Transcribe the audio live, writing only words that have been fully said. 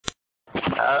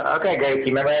Okay, Gracie, you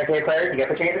remember how to say prayers? You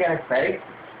got the chance again. Ready? In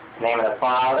the name of the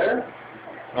Father,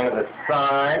 in the name of the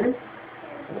Son,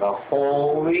 and the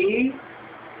Holy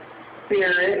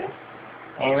Spirit.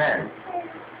 Amen.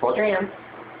 Hold your hands.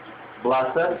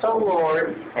 Bless us, O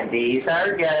Lord, and these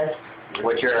our guests,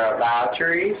 which are about to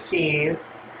receive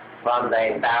from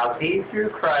thy bounty through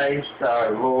Christ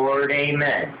our Lord.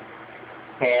 Amen.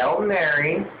 Hail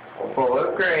Mary, full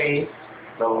of grace,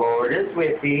 the Lord is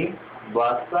with thee.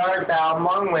 Blessed art thou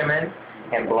among women,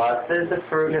 and blessed is the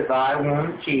fruit of thy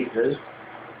womb, Jesus.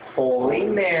 Holy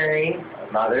Mary,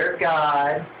 Mother of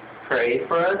God, pray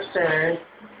for us sinners,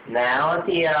 now at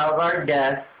the hour of our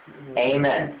death.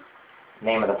 Amen. In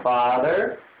the name of the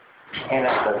Father, and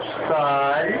of the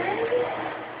Son,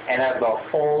 and of the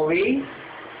Holy,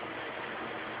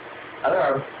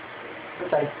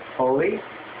 Holy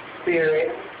Spirit.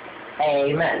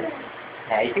 Amen.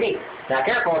 Now you can eat. Now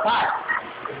careful, it's hot.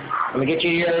 Let me get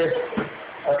you yours.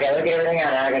 Okay, look at everything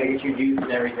out now. I gotta get you juice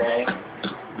and everything.